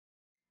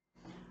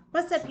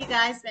What's up, you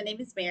guys? My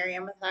name is Mary.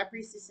 I'm with High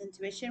Priestess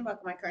Intuition.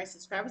 Welcome, my current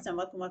subscribers, and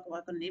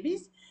welcome,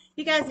 newbies.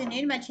 You guys are new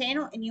to my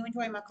channel and you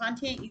enjoy my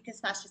content, you can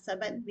smash the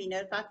sub button to be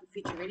notified for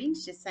future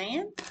readings. Just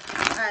saying.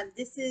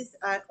 This is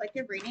a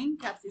collective reading,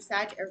 top through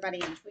side to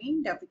everybody in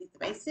between. Don't forget the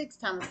basics.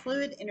 Time is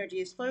fluid.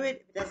 Energy is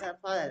fluid. If it doesn't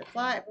apply, let it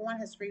fly. Everyone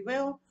has free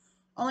will.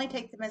 Only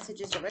take the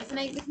messages that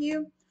resonate with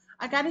you.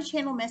 I got a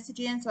channel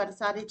message in, so I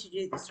decided to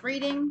do this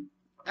reading.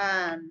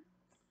 Um,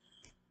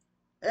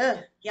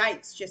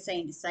 Yikes, just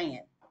saying.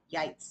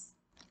 Yikes.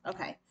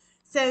 Okay.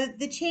 So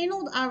the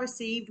channel I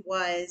received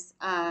was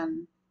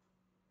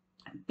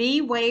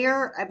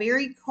beware, a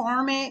very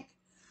karmic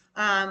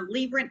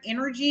Libran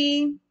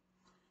energy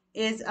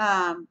is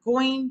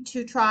going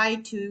to try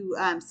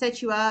to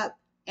set you up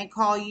and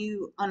call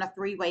you on a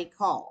three-way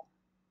call.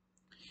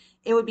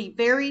 It would be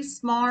very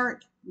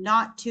smart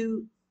not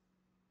to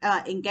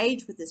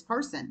engage with this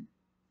person.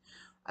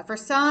 For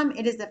some,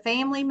 it is a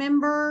family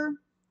member.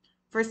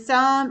 For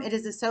some, it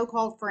is a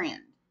so-called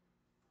friend.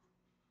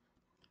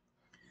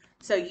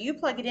 So you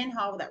plug it in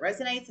how that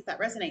resonates, if that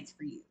resonates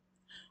for you.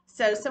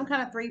 So some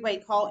kind of three-way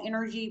call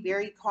energy,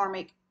 very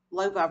karmic,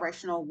 low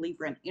vibrational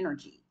Libra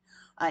energy.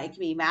 It can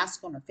be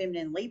masculine or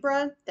feminine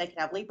Libra. They could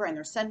have Libra in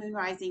their sun, moon,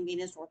 rising,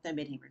 Venus, North Node,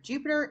 Midheaven, or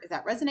Jupiter, if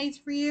that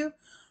resonates for you.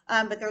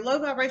 But they're low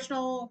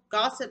vibrational,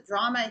 gossip,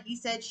 drama, he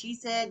said, she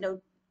said, no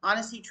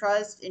honesty,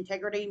 trust,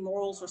 integrity,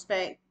 morals,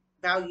 respect,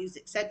 values,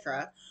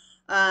 etc.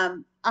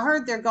 I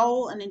heard their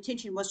goal and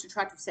intention was to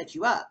try to set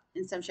you up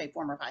in some shape,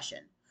 form, or fashion.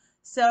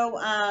 So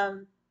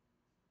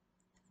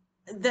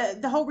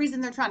the whole reason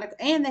they're trying to,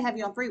 and they have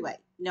you on three-way.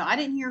 No, I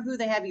didn't hear who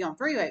they have you on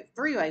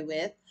three-way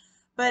with,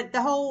 but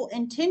the whole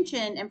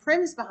intention and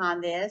premise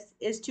behind this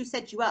is to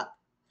set you up.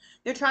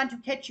 They're trying to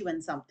catch you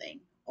in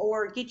something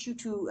or get you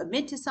to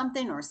admit to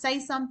something or say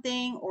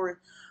something or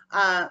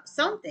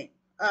something.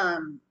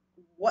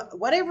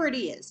 Whatever it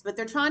is, but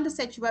they're trying to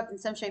set you up in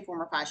some shape,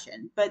 form, or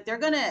fashion. But they're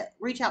going to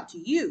reach out to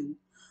you,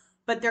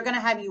 but they're going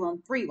to have you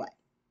on three-way.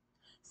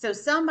 So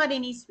somebody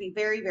needs to be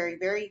very, very,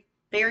 very,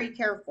 very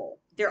careful.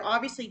 They're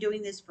obviously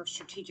doing this for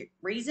strategic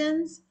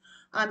reasons.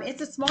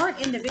 It's a smart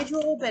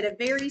individual, but a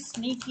very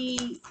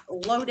sneaky,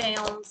 low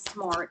down,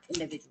 smart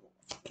individual,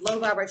 low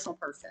vibrational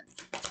person.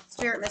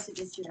 Spirit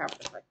messages to have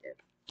perspective.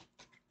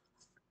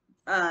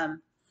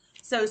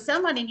 So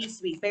somebody needs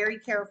to be very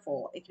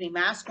careful. It can be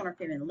masculine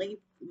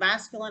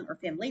or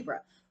feminine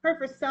Libra. Or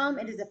for some,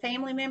 it is a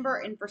family member,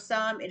 and for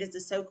some, it is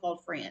a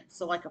so-called friend.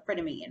 So like a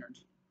frenemy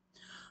energy.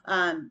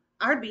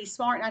 I would be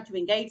smart not to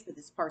engage with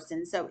this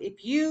person. So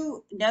if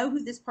you know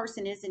who this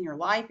person is in your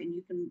life and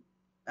you can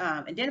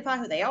identify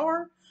who they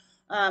are,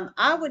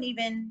 I wouldn't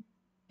even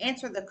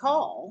answer the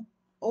call.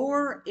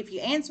 Or if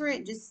you answer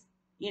it, just,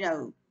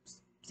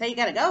 say you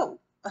got to go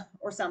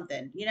or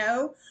something,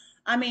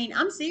 I mean,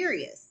 I'm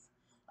serious.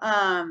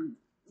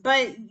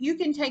 But you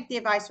can take the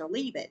advice or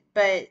leave it.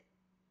 But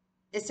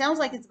it sounds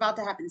like it's about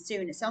to happen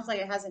soon. It sounds like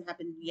it hasn't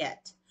happened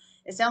yet.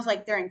 It sounds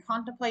like they're in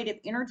contemplative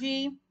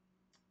energy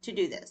to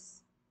do this.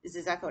 This is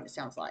exactly what it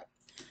sounds like.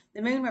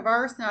 The moon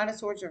reverse, Knight of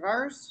Swords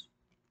reverse.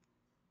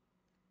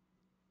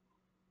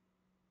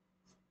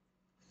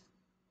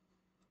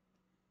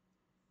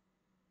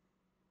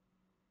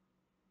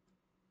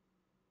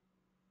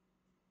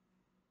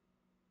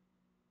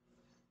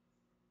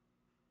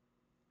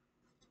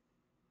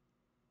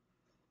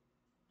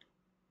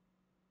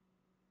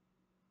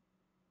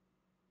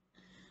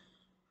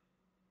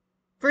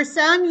 For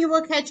some, you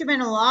will catch him in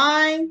a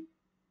lie.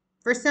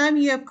 For some,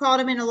 you have caught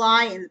him in a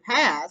lie in the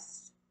past.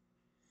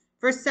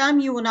 For some,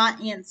 you will not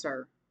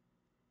answer.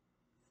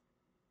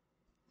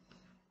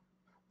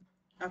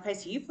 Okay,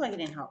 so you plug it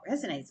in how it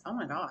resonates. Oh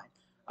my God.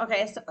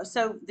 Okay,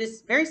 so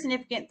this very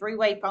significant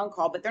three-way phone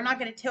call, but they're not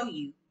going to tell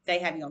you they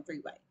have you on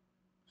three-way.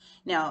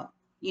 Now,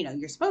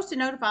 you're supposed to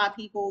notify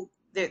people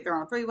that they're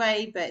on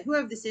three-way, but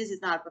whoever this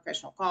is not a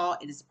professional call.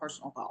 It is a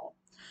personal call.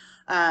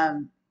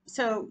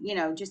 So,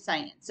 just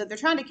saying. So they're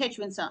trying to catch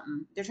you in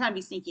something. They're trying to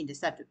be sneaky and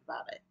deceptive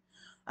about it.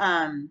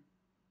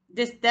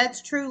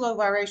 That's true low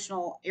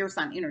vibrational air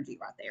sign energy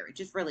right there. It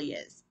just really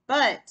is.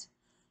 But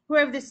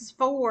whoever this is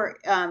for,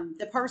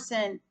 the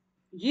person,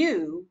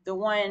 the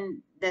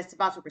one that's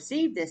about to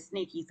receive this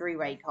sneaky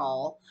three-way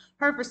call,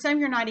 for some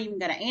you're not even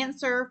going to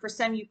answer. For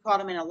some you've caught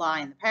them in a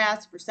lie in the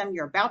past. For some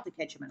you're about to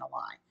catch them in a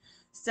lie.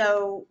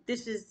 So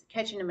this is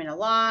catching them in a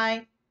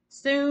lie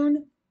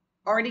soon,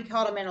 already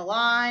caught them in a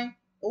lie,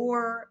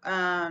 or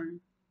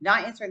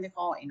not answering the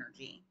call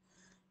energy.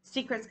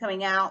 Secrets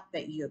coming out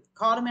that you have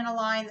caught him in a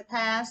lie in the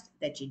past,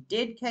 that you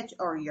did catch,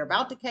 or you're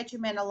about to catch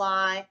him in a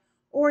lie,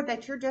 or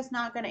that you're just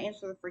not going to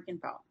answer the freaking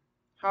phone.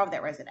 However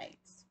that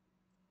resonates.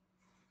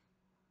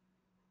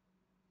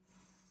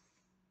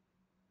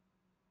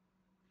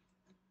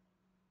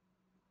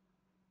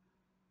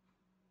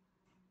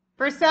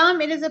 For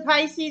some, it is a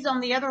Pisces on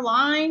the other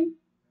line.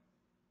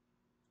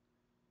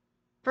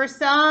 For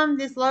some,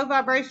 this low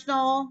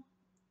vibrational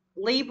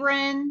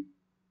Libran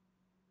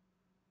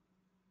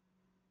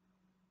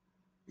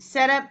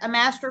set up a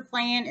master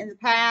plan in the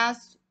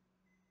past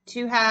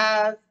to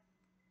have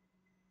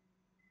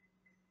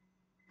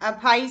A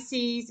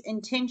Pisces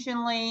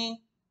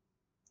intentionally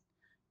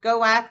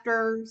go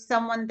after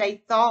someone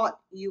they thought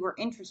you were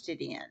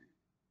interested in.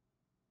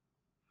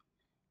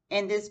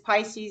 And this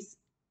Pisces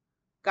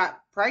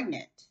got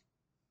pregnant.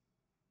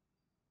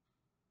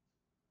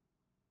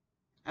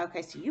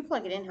 Okay, so you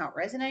plug it in how it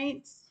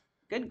resonates.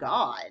 Good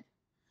God.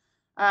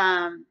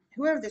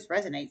 Whoever this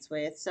resonates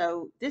with.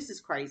 So this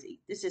is crazy.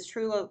 This is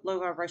true low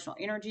vibrational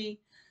energy.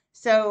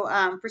 So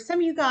for some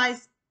of you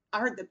guys, I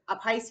heard that a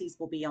Pisces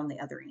will be on the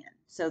other end.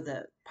 So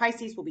the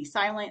Pisces will be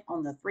silent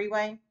on the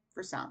three-way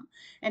for some.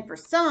 And for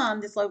some,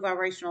 this low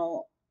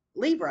vibrational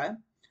Libra,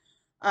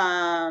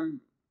 I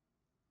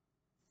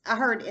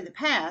heard in the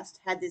past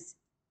had this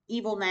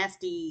evil,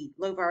 nasty,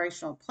 low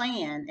vibrational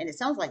plan, and it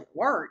sounds like it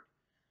worked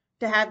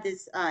to have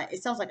this.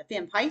 It sounds like a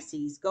femme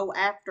Pisces go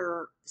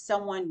after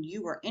someone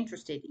you were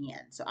interested in.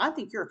 So I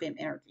think you're a femme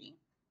energy.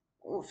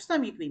 Or for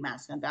some, you could be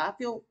masculine, but I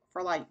feel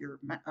for like you're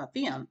a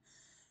femme.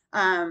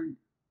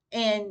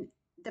 And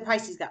the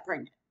Pisces got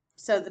pregnant.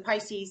 So the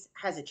Pisces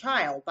has a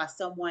child by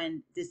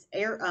someone this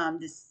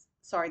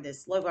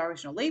low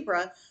vibrational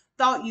Libra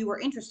thought you were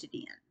interested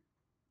in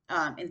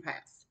the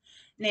past.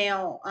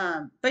 Now,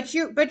 but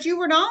you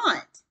were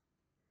not.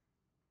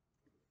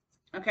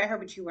 Okay, I heard,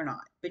 but you were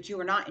not. But you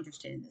were not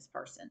interested in this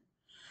person.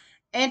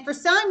 And for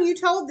some, you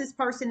told this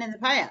person in the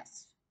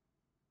past.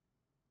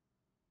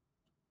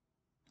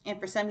 And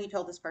for some, you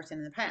told this person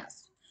in the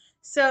past.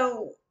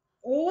 So,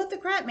 well, what the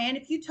crap, man?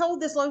 If you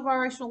told this low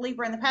vibrational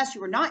Libra in the past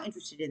you were not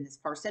interested in this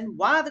person,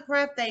 why the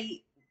crap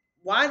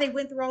why they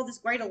went through all this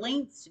great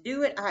lengths to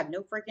do it, I have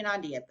no freaking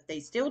idea, but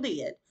they still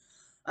did.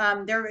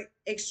 They're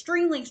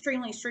extremely,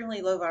 extremely,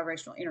 extremely low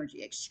vibrational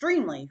energy.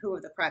 Extremely,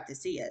 whoever the crap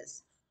this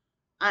is.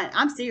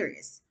 I'm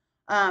serious.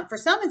 For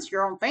some, it's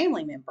your own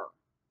family member.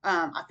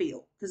 I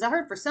feel because I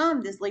heard for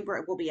some this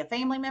Libra will be a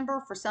family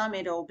member. For some,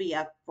 it'll be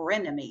a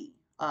frenemy,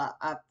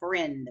 a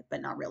friend,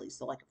 but not really.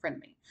 So like a friend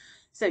of me.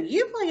 So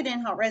you play it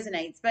in how it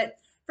resonates. But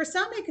for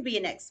some, it could be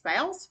an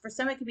ex-spouse. For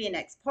some, it could be an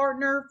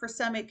ex-partner. For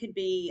some, it could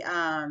be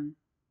um,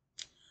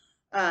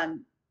 uh,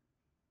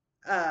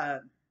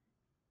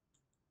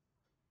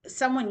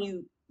 someone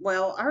you.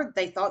 Well, I heard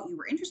they thought you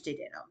were interested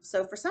in them.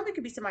 So for some, it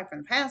could be somebody from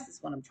the past.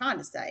 Is what I'm trying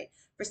to say.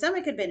 For some,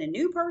 it could have been a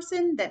new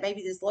person that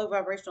maybe this low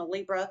vibrational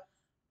Libra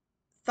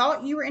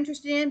thought you were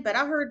interested in, but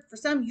I heard for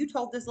some you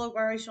told this low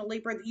vibrational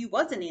Libra that you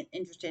wasn't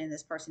interested in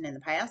this person in the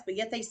past, but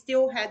yet they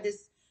still had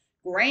this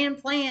grand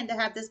plan to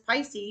have this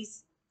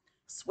Pisces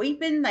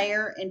sweep in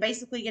there and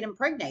basically get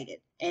impregnated.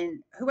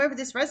 And whoever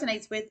this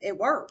resonates with, it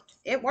worked.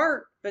 It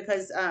worked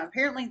because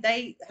apparently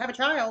they have a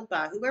child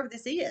by whoever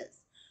this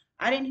is.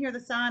 I didn't hear the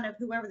sign of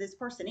whoever this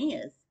person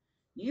is.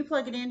 You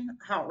plug it in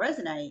how it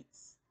resonates.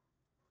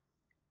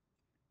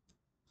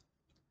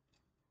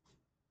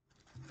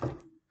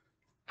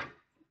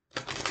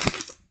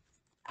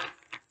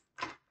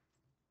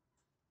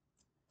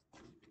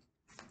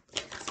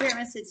 Spirit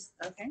message,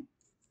 okay.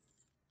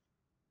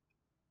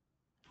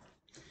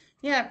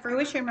 Yeah,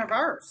 fruition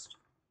reversed.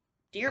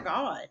 Dear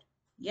God.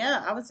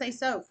 Yeah, I would say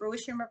so.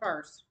 Fruition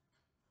reversed.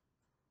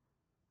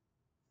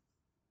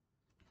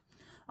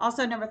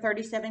 Also, number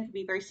 37 can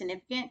be very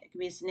significant. It can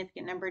be a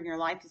significant number in your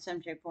life in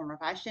some shape, form, or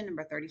fashion.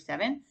 Number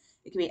 37.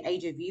 It can be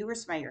age of you or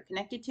somebody you're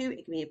connected to.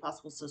 It can be a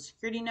possible social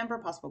security number,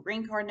 possible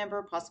green card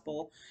number,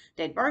 possible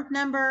date birth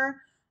number,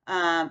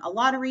 a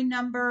lottery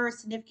number, a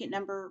significant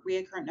number,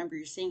 reoccurring number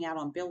you're seeing out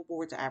on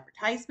billboards or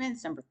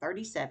advertisements. Number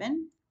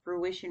 37.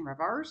 Fruition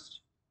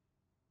reversed.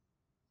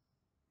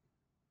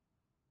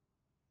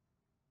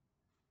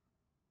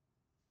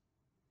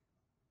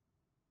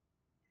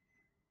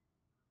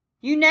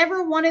 You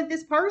never wanted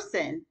this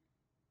person.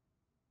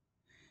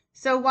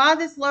 So why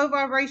this low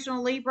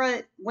vibrational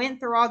Libra went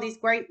through all these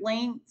great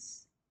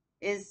lengths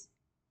is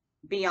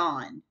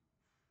beyond.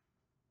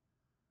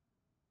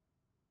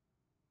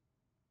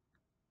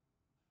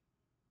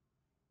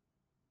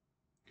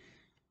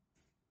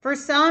 For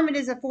some, it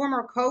is a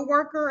former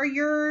coworker of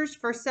yours.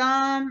 For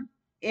some,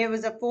 it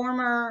was a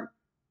former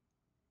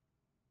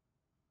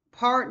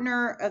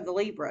partner of the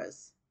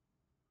Libras.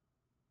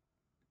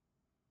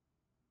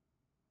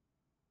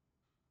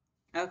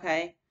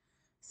 Okay.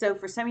 So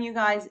for some of you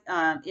guys,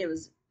 it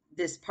was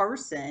this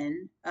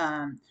person,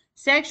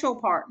 sexual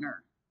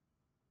partner.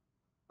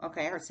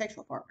 Okay, her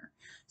sexual partner.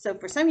 So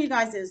for some of you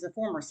guys, it was a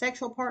former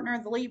sexual partner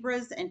of the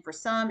Libras, and for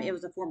some, it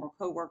was a former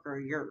coworker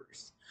of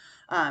yours.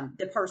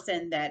 The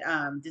person that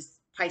this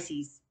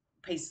Pisces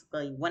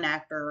basically went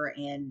after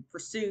and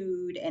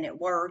pursued, and it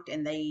worked,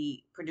 and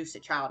they produced a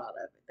child out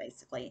of it,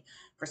 basically.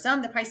 For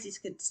some, the Pisces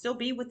could still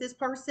be with this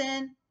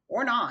person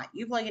or not.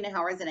 You plug in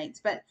how it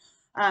resonates, but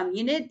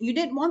you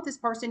didn't want this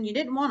person, you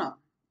didn't want them,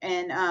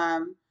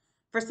 and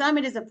for some,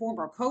 it is a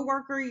former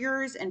coworker of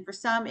yours, and for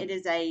some, it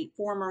is a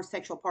former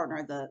sexual partner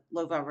of the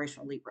low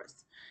vibrational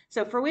Libras.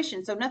 So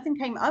fruition. So nothing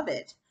came of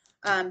it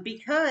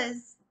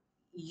because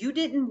you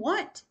didn't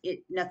want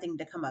it, nothing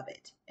to come of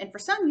it. And for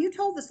some, you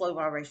told this low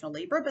vibrational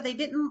Libra, but they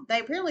didn't.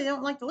 They apparently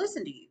don't like to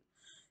listen to you.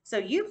 So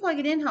you plug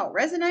it in how it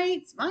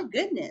resonates. My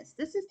goodness,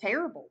 this is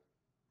terrible.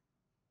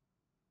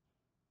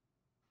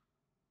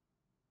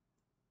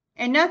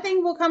 And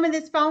nothing will come in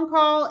this phone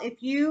call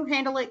if you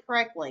handle it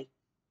correctly,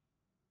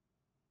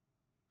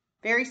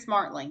 very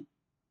smartly.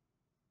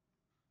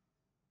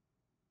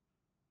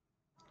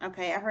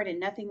 Okay, I heard it.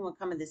 Nothing will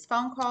come of this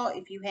phone call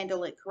if you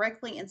handle it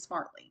correctly and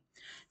smartly.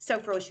 So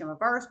fruition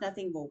reverse,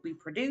 nothing will be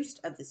produced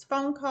of this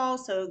phone call.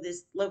 So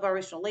this low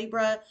vibrational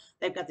Libra,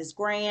 they've got this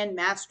grand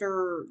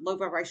master low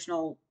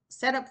vibrational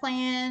setup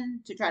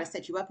plan to try to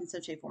set you up in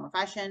such a form or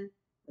fashion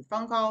with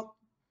phone call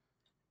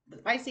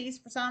with Pisces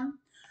for some.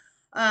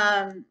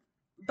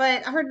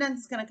 But I heard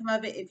nothing's going to come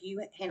of it if you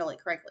handle it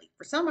correctly.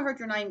 For some, I heard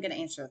you're not even going to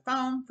answer the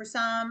phone.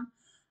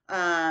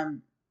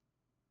 Um,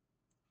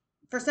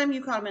 for some,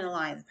 you caught them in a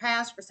lie in the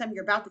past. For some,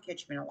 you're about to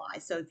catch them in a lie.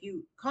 So if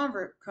you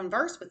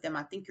converse with them,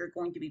 I think you're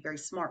going to be very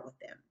smart with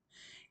them,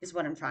 is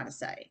what I'm trying to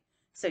say.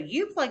 So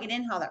you plug it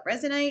in how that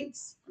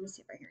resonates. Let me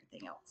see if I hear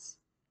anything else.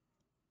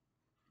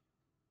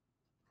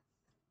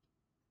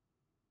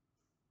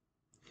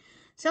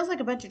 Sounds like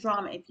a bunch of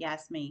drama, if you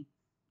ask me.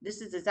 This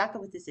is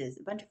exactly what this is,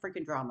 a bunch of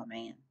freaking drama,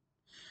 man.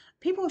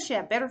 People should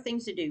have better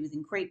things to do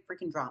than create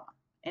freaking drama.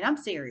 And I'm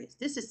serious.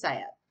 This is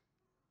sad.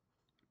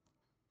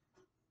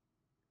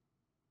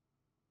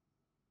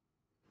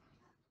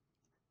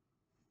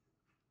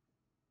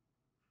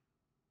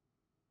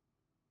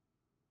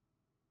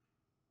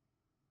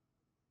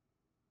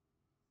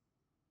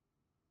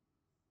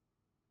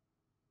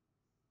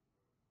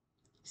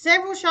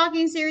 Several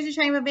shocking series of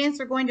chain events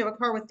are going to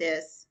occur with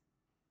this.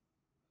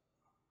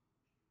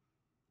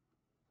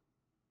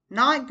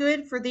 Not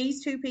good for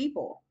these two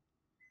people.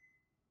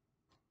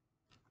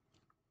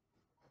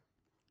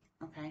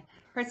 Okay.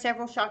 Heard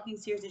several shocking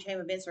series of chain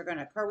events are going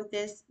to occur with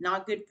this.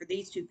 Not good for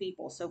these two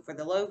people. So for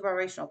the low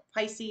vibrational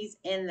Pisces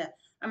and the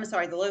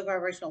low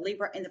vibrational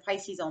Libra and the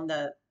Pisces on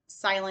the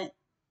silent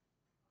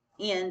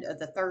end of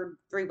the third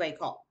three-way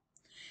call.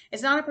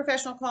 It's not a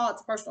professional call,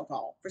 it's a personal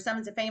call. For some,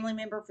 it's a family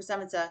member. For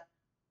some, it's a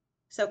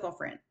so-called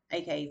friend,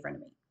 aka friend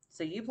of me.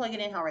 So you plug it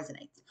in how it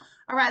resonates.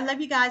 All right, I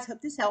love you guys.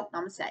 Hope this helped.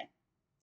 Namaste.